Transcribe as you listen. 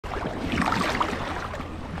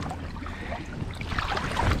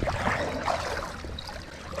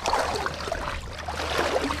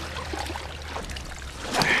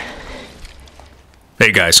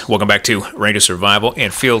Hey guys, welcome back to Ranger Survival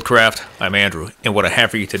and Fieldcraft. I'm Andrew, and what I have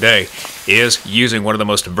for you today is using one of the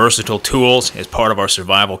most versatile tools as part of our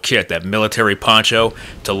survival kit, that military poncho,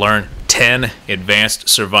 to learn 10 advanced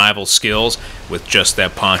survival skills with just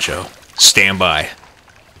that poncho. Stand by.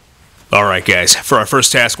 Alright guys, for our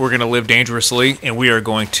first task we're going to live dangerously, and we are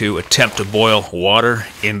going to attempt to boil water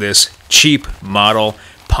in this cheap model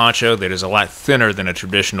poncho that is a lot thinner than a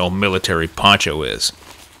traditional military poncho is.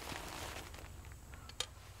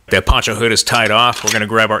 That poncho hood is tied off. We're going to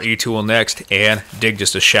grab our E-tool next and dig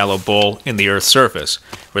just a shallow bowl in the earth's surface.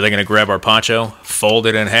 We're then going to grab our poncho, fold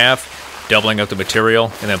it in half, doubling up the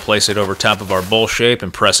material, and then place it over top of our bowl shape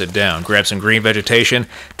and press it down. Grab some green vegetation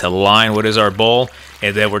to line what is our bowl,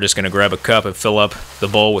 and then we're just going to grab a cup and fill up the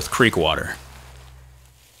bowl with creek water.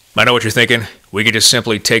 I know what you're thinking. We could just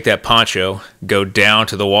simply take that poncho, go down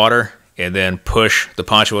to the water, and then push the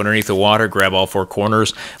poncho underneath the water, grab all four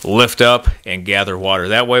corners, lift up, and gather water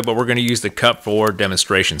that way, but we're going to use the cup for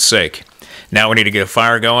demonstration's sake. Now we need to get a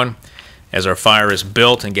fire going. As our fire is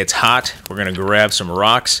built and gets hot, we're going to grab some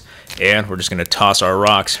rocks, and we're just going to toss our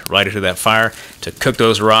rocks right into that fire to cook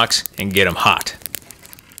those rocks and get them hot.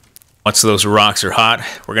 Once those rocks are hot,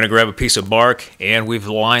 we're going to grab a piece of bark, and we've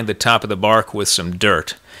lined the top of the bark with some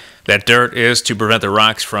dirt. That dirt is to prevent the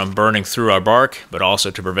rocks from burning through our bark, but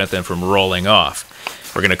also to prevent them from rolling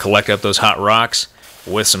off. We're going to collect up those hot rocks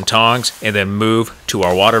with some tongs and then move to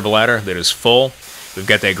our water bladder that is full. We've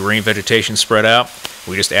got that green vegetation spread out.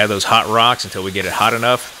 We just add those hot rocks until we get it hot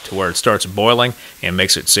enough to where it starts boiling and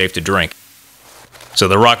makes it safe to drink. So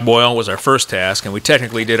the rock boil was our first task, and we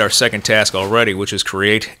technically did our second task already, which is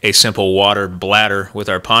create a simple water bladder with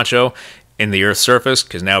our poncho in the earth's surface,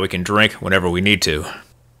 because now we can drink whenever we need to.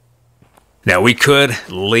 Now we could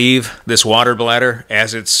leave this water bladder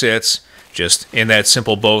as it sits, just in that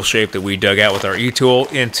simple bowl shape that we dug out with our E-tool,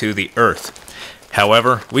 into the earth.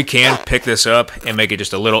 However, we can pick this up and make it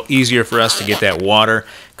just a little easier for us to get that water,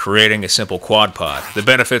 creating a simple quad pod. The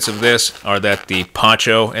benefits of this are that the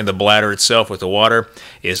poncho and the bladder itself with the water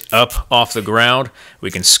is up off the ground.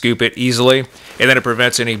 We can scoop it easily, and then it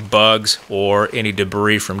prevents any bugs or any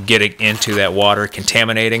debris from getting into that water,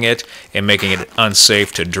 contaminating it, and making it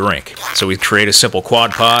unsafe to drink. So we create a simple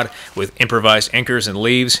quad pod with improvised anchors and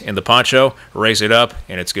leaves in the poncho, raise it up,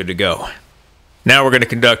 and it's good to go. Now we're going to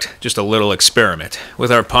conduct just a little experiment.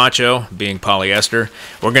 With our poncho being polyester,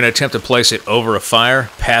 we're going to attempt to place it over a fire,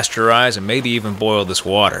 pasteurize, and maybe even boil this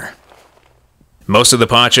water. Most of the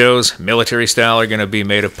ponchos, military style, are going to be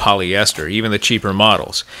made of polyester, even the cheaper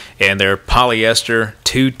models. And they're polyester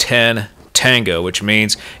 210 Tango, which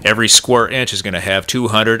means every square inch is going to have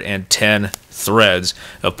 210 threads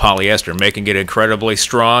of polyester, making it incredibly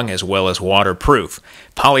strong as well as waterproof.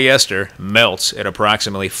 Polyester melts at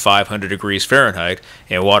approximately 500 degrees Fahrenheit,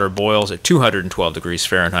 and water boils at 212 degrees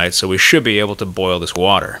Fahrenheit, so we should be able to boil this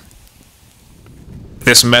water.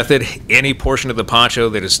 This method, any portion of the poncho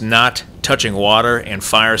that is not touching water and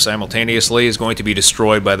fire simultaneously is going to be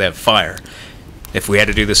destroyed by that fire. If we had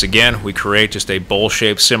to do this again, we create just a bowl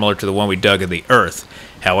shape similar to the one we dug in the earth.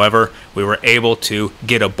 However, we were able to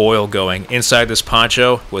get a boil going inside this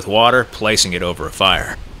poncho with water, placing it over a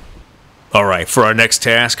fire. Alright, for our next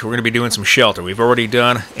task, we're going to be doing some shelter. We've already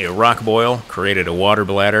done a rock boil, created a water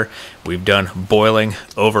bladder, we've done boiling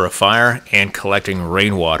over a fire, and collecting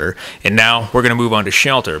rainwater. And now we're going to move on to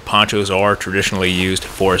shelter. Ponchos are traditionally used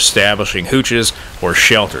for establishing hooches or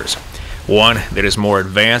shelters. One that is more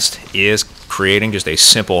advanced is creating just a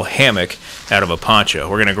simple hammock out of a poncho.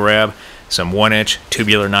 We're going to grab some 1-inch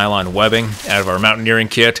tubular nylon webbing out of our mountaineering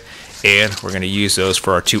kit, and we're going to use those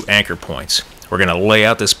for our 2 anchor points. We're going to lay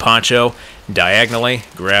out this poncho diagonally,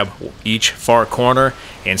 grab each far corner,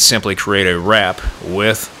 and simply create a wrap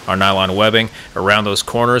with our nylon webbing around those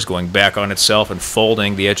corners, going back on itself and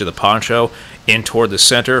folding the edge of the poncho in toward the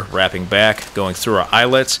center, wrapping back, going through our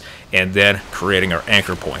eyelets, and then creating our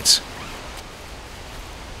anchor points.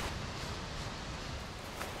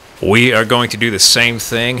 We are going to do the same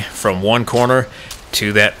thing from one corner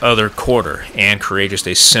to that other corner and create just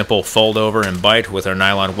a simple fold over and bite with our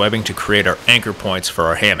nylon webbing to create our anchor points for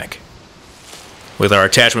our hammock. With our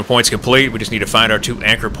attachment points complete, we just need to find our 2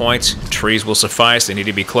 anchor points. Trees will suffice. They need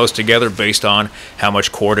to be close together based on how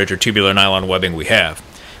much cordage or tubular nylon webbing we have.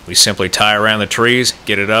 We simply tie around the trees,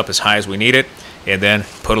 get it up as high as we need it, and then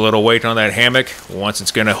put a little weight on that hammock. Once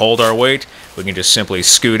it's going to hold our weight, we can just simply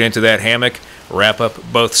scoot into that hammock, wrap up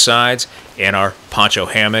both sides, and our poncho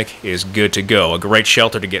hammock is good to go. A great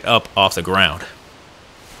shelter to get up off the ground.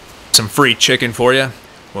 Some free chicken for you.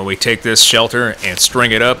 When we take this shelter and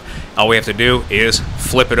string it up, all we have to do is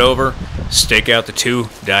flip it over, stake out the 2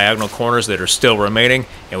 diagonal corners that are still remaining,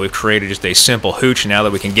 and we've created just a simple hooch now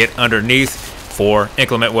that we can get underneath for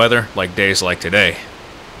inclement weather like days like today.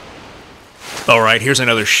 Alright, here's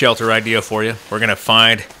another shelter idea for you. We're going to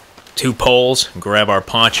find 2 poles, grab our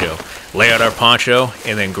poncho, lay out our poncho,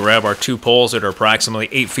 and then grab our 2 poles that are approximately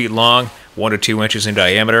 8 feet long, 1 to 2 inches in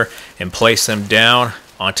diameter, and place them down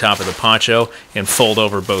on top of the poncho and fold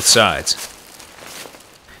over both sides.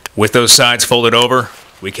 With those sides folded over,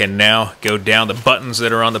 we can now go down the buttons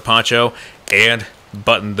that are on the poncho and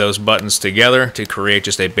button those buttons together to create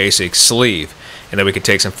just a basic sleeve. And then we can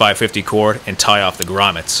take some 550 cord and tie off the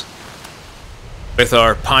grommets. With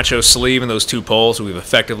our poncho sleeve and those 2 poles, we've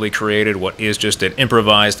effectively created what is just an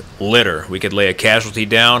improvised litter. We could lay a casualty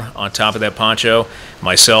down on top of that poncho.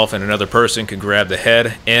 Myself and another person could grab the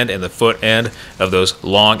head end and the foot end of those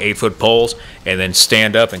long 8-foot poles and then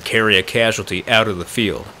stand up and carry a casualty out of the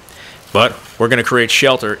field. But we're going to create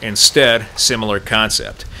shelter instead, similar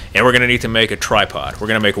concept. And we're going to need to make a tripod. We're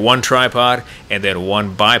going to make 1 tripod and then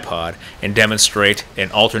 1 bipod and demonstrate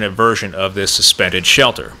an alternate version of this suspended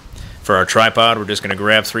shelter. For our tripod, we're just going to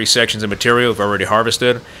grab 3 sections of material we've already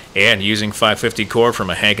harvested, and using 550 cord from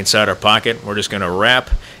a hank inside our pocket, we're just going to wrap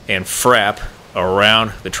and frap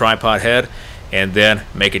around the tripod head and then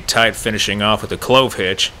make it tight, finishing off with a clove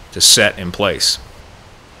hitch to set in place.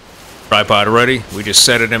 Tripod ready, we just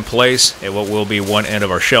set it in place at what will be one end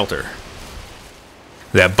of our shelter.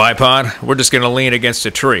 That bipod, we're just going to lean against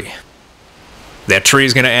a tree. That tree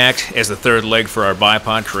is going to act as the 3rd leg for our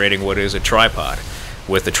bipod, creating what is a tripod.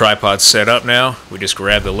 With the tripod set up now, we just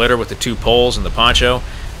grab the litter with the 2 poles and the poncho,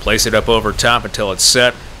 place it up over top until it's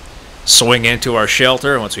set, swing into our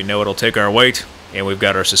shelter once we know it'll take our weight, and we've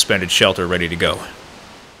got our suspended shelter ready to go.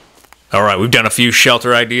 Alright, we've done a few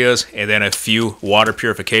shelter ideas and then a few water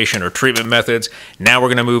purification or treatment methods. Now we're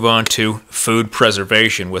going to move on to food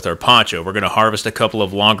preservation with our poncho. We're going to harvest a couple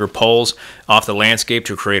of longer poles off the landscape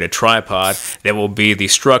to create a tripod that will be the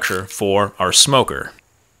structure for our smoker.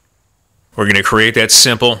 We're going to create that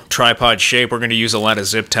simple tripod shape. We're going to use a lot of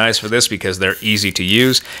zip ties for this because they're easy to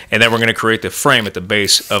use. And then we're going to create the frame at the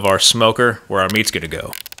base of our smoker where our meat's going to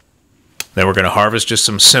go. Then we're going to harvest just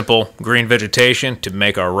some simple green vegetation to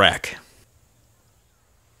make our rack.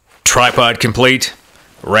 Tripod complete,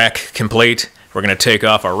 rack complete. We're going to take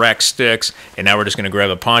off our rack sticks, and now we're just going to grab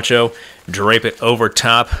a poncho, drape it over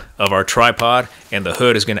top of our tripod, and the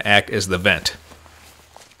hood is going to act as the vent.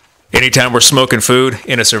 Anytime we're smoking food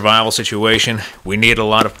in a survival situation, we need a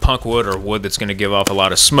lot of punk wood or wood that's going to give off a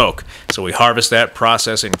lot of smoke. So we harvest that,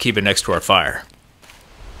 process it, and keep it next to our fire.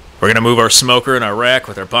 We're going to move our smoker and our rack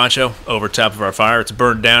with our poncho over top of our fire. It's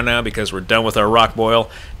burned down now because we're done with our rock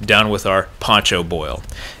boil, done with our poncho boil.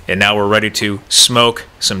 And now we're ready to smoke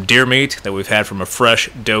some deer meat that we've had from a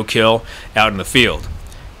fresh doe kill out in the field.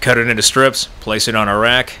 Cut it into strips, place it on our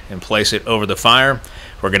rack, and place it over the fire.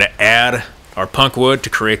 We're going to add our punk wood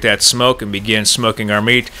to create that smoke and begin smoking our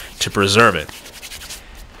meat to preserve it.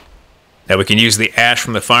 Now we can use the ash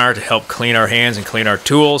from the fire to help clean our hands and clean our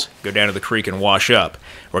tools, go down to the creek and wash up.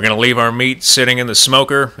 We're going to leave our meat sitting in the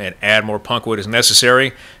smoker and add more punk wood as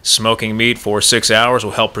necessary. Smoking meat for 6 hours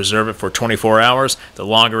will help preserve it for 24 hours. The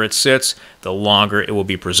longer it sits, the longer it will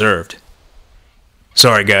be preserved.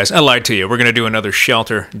 Sorry guys, I lied to you. We're going to do another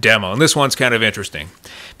shelter demo, and this one's kind of interesting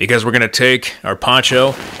because we're going to take our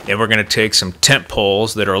poncho and we're going to take some tent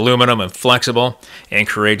poles that are aluminum and flexible and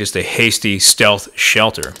create just a hasty stealth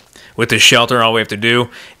shelter. With this shelter, all we have to do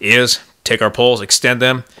is take our poles, extend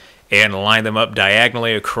them, and line them up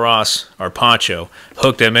diagonally across our poncho,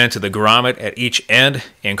 hook them into the grommet at each end,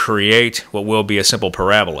 and create what will be a simple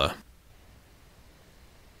parabola.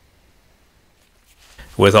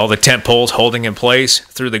 With all the tent poles holding in place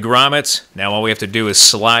through the grommets, now all we have to do is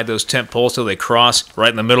slide those tent poles till they cross right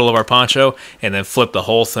in the middle of our poncho, and then flip the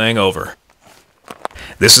whole thing over.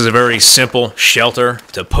 This is a very simple shelter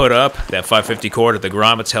to put up. That 550 cord at the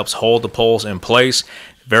grommets helps hold the poles in place.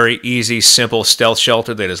 Very easy, simple stealth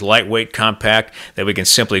shelter that is lightweight, compact, that we can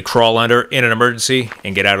simply crawl under in an emergency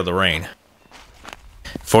and get out of the rain.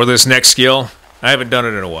 For this next skill, I haven't done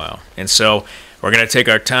it in a while, and so we're going to take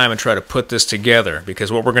our time and try to put this together,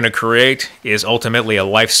 because what we're going to create is ultimately a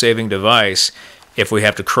life-saving device if we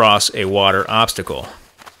have to cross a water obstacle.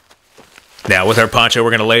 Now with our poncho,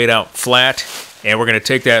 we're going to lay it out flat, and we're going to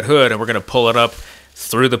take that hood and we're going to pull it up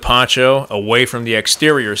through the poncho away from the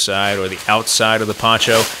exterior side or the outside of the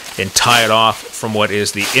poncho and tie it off from what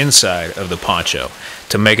is the inside of the poncho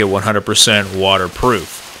to make it 100%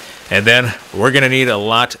 waterproof. And then we're going to need a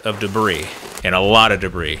lot of debris, and a lot of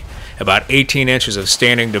debris. About 18 inches of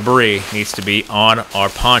standing debris needs to be on our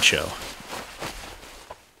poncho.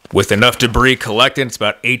 With enough debris collected, it's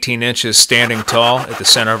about 18 inches standing tall at the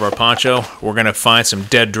center of our poncho, we're going to find some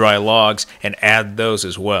dead dry logs and add those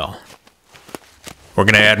as well. We're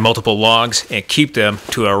going to add multiple logs and keep them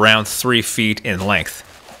to around 3 feet in length.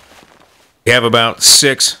 We have about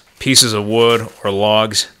 6 pieces of wood or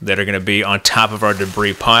logs that are going to be on top of our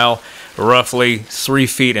debris pile, roughly 3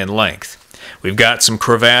 feet in length. We've got some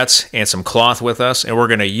cravats and some cloth with us, and we're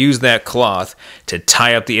going to use that cloth to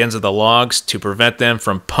tie up the ends of the logs to prevent them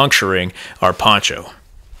from puncturing our poncho.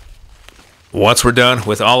 Once we're done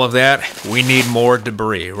with all of that, we need more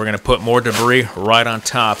debris. We're going to put more debris right on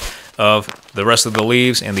top of the rest of the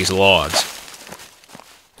leaves and these logs.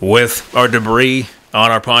 With our debris on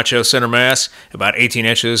our poncho center mass, about 18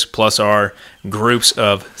 inches, plus our groups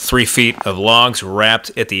of 3 feet of logs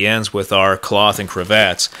wrapped at the ends with our cloth and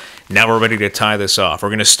cravats. Now we're ready to tie this off. We're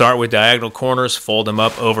going to start with diagonal corners, fold them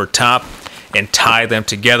up over top, and tie them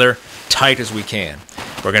together tight as we can.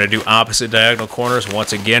 We're going to do opposite diagonal corners,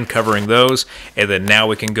 once again covering those, and then now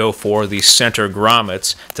we can go for the center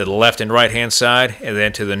grommets to the left and right hand side, and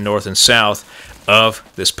then to the north and south of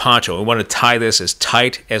this poncho. We want to tie this as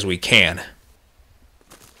tight as we can.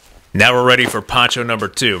 Now we're ready for poncho number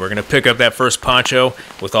 2. We're going to pick up that first poncho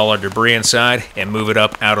with all our debris inside and move it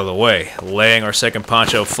up out of the way. Laying our second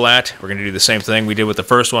poncho flat, we're going to do the same thing we did with the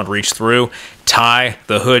first one. Reach through, tie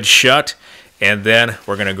the hood shut, and then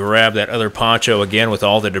we're going to grab that other poncho again with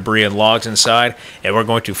all the debris and logs inside, and we're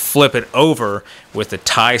going to flip it over with the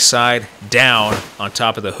tie side down on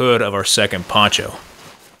top of the hood of our second poncho.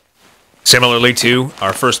 Similarly to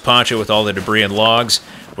our first poncho with all the debris and logs,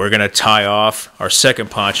 we're going to tie off our second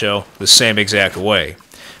poncho the same exact way.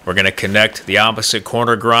 We're going to connect the opposite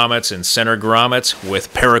corner grommets and center grommets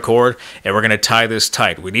with paracord, and we're going to tie this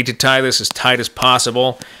tight. We need to tie this as tight as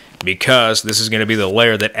possible because this is going to be the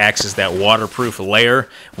layer that acts as that waterproof layer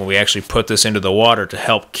when we actually put this into the water to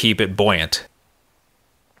help keep it buoyant.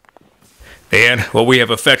 And what we have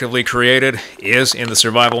effectively created is in the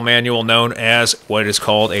survival manual known as what is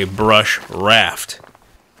called a brush raft.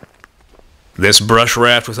 This brush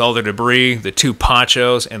raft with all the debris, the 2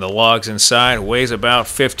 ponchos, and the logs inside weighs about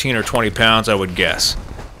 15 or 20 pounds, I would guess.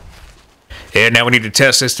 And now we need to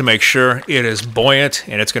test this to make sure it is buoyant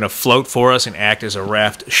and it's going to float for us and act as a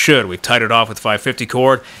raft should. We've tied it off with 550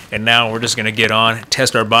 cord, and now we're just going to get on,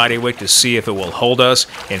 test our body weight to see if it will hold us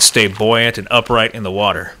and stay buoyant and upright in the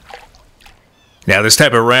water. Now, this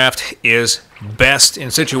type of raft is best in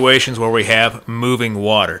situations where we have moving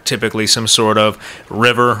water, typically some sort of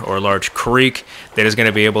river or large creek that is going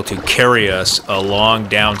to be able to carry us along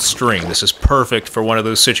downstream. This is perfect for one of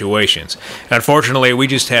those situations. Unfortunately, we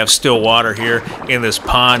just have still water here in this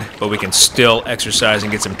pond, but we can still exercise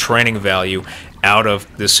and get some training value out of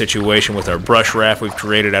this situation with our brush raft we've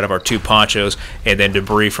created out of our 2 ponchos and then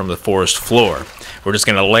debris from the forest floor. We're just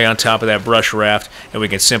going to lay on top of that brush raft, and we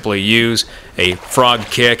can simply use a frog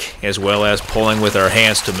kick as well as pulling with our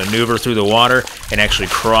hands to maneuver through the water and actually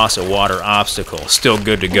cross a water obstacle. Still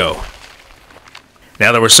good to go.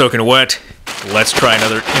 Now that we're soaking wet, let's try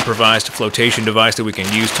another improvised flotation device that we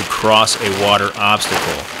can use to cross a water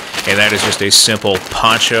obstacle. And that is just a simple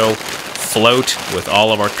poncho float with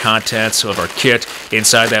all of our contents of our kit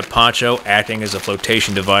inside that poncho, acting as a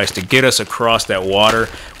flotation device to get us across that water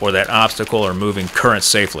or that obstacle or moving current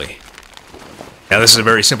safely. Now this is a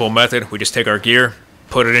very simple method. We just take our gear,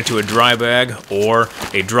 put it into a dry bag or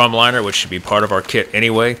a drum liner, which should be part of our kit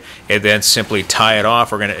anyway, and then simply tie it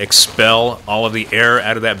off. We're going to expel all of the air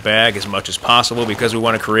out of that bag as much as possible because we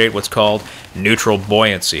want to create what's called neutral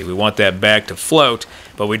buoyancy. We want that bag to float,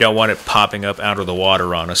 but we don't want it popping up out of the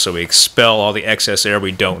water on us, so we expel all the excess air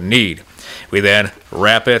we don't need. We then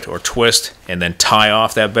wrap it or twist and then tie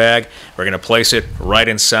off that bag. We're going to place it right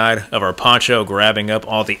inside of our poncho, grabbing up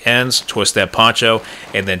all the ends, twist that poncho,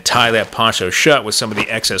 and then tie that poncho shut with some of the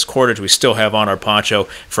excess cordage we still have on our poncho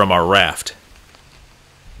from our raft.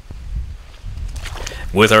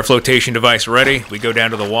 With our flotation device ready, we go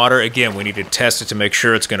down to the water. Again, we need to test it to make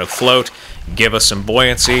sure it's going to float, give us some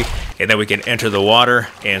buoyancy, and then we can enter the water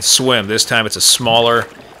and swim. This time it's a smaller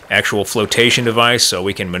actual flotation device, so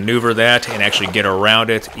we can maneuver that and actually get around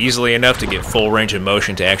it easily enough to get full range of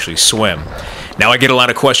motion to actually swim. Now I get a lot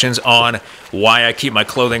of questions on why I keep my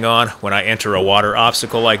clothing on when I enter a water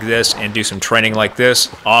obstacle like this and do some training like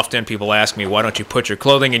this. Often people ask me, why don't you put your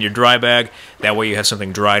clothing in your dry bag? That way you have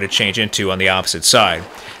something dry to change into on the opposite side.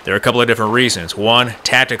 There are a couple of different reasons. One,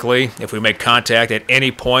 tactically, if we make contact at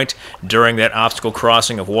any point during that obstacle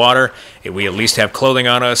crossing of water, we at least have clothing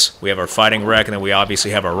on us, we have our fighting rack, and then we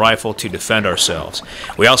obviously have our rifle to defend ourselves.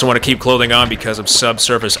 We also want to keep clothing on because of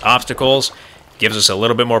subsurface obstacles. Gives us a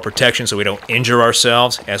little bit more protection so we don't injure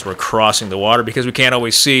ourselves as we're crossing the water, because we can't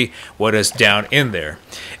always see what is down in there.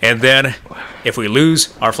 And then if we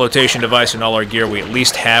lose our flotation device and all our gear, we at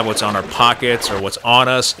least have what's on our pockets or what's on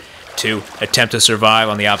us to attempt to survive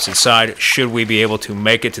on the opposite side. Should we be able to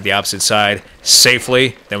make it to the opposite side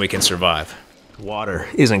safely, then we can survive. Water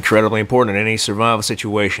is incredibly important in any survival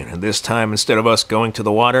situation, and this time, instead of us going to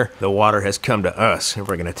the water has come to us, and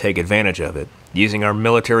we're going to take advantage of it. Using our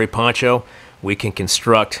military poncho, we can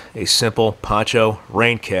construct a simple poncho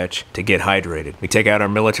rain catch to get hydrated. We take out our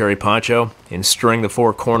military poncho and string the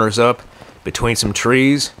four corners up between some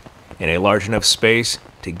trees in a large enough space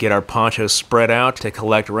to get our poncho spread out to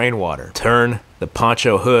collect rainwater. Turn the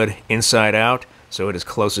poncho hood inside out so it is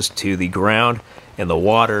closest to the ground, and the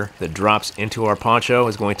water that drops into our poncho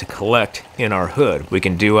is going to collect in our hood. We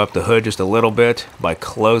can do up the hood just a little bit by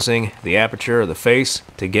closing the aperture of the face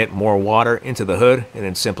to get more water into the hood, and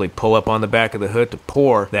then simply pull up on the back of the hood to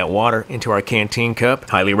pour that water into our canteen cup.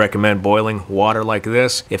 Highly recommend boiling water like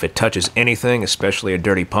this if it touches anything, especially a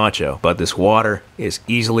dirty poncho. But this water is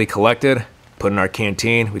easily collected, put in our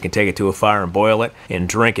canteen, we can take it to a fire and boil it and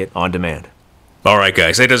drink it on demand. Alright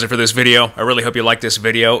guys, that does it for this video. I really hope you liked this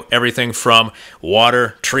video. Everything from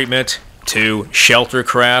water treatment to shelter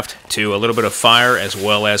craft to a little bit of fire, as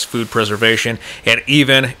well as food preservation, and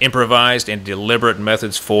even improvised and deliberate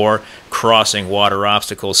methods for crossing water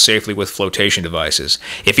obstacles safely with flotation devices.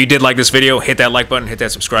 If you did like this video, hit that like button, hit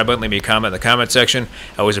that subscribe button, leave me a comment in the comment section.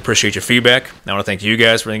 I always appreciate your feedback. I want to thank you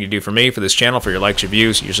guys for everything you do for me, for this channel, for your likes, your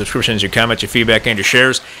views, your subscriptions, your comments, your feedback, and your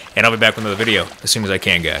shares. And I'll be back with another video as soon as I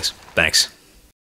can, guys. Thanks.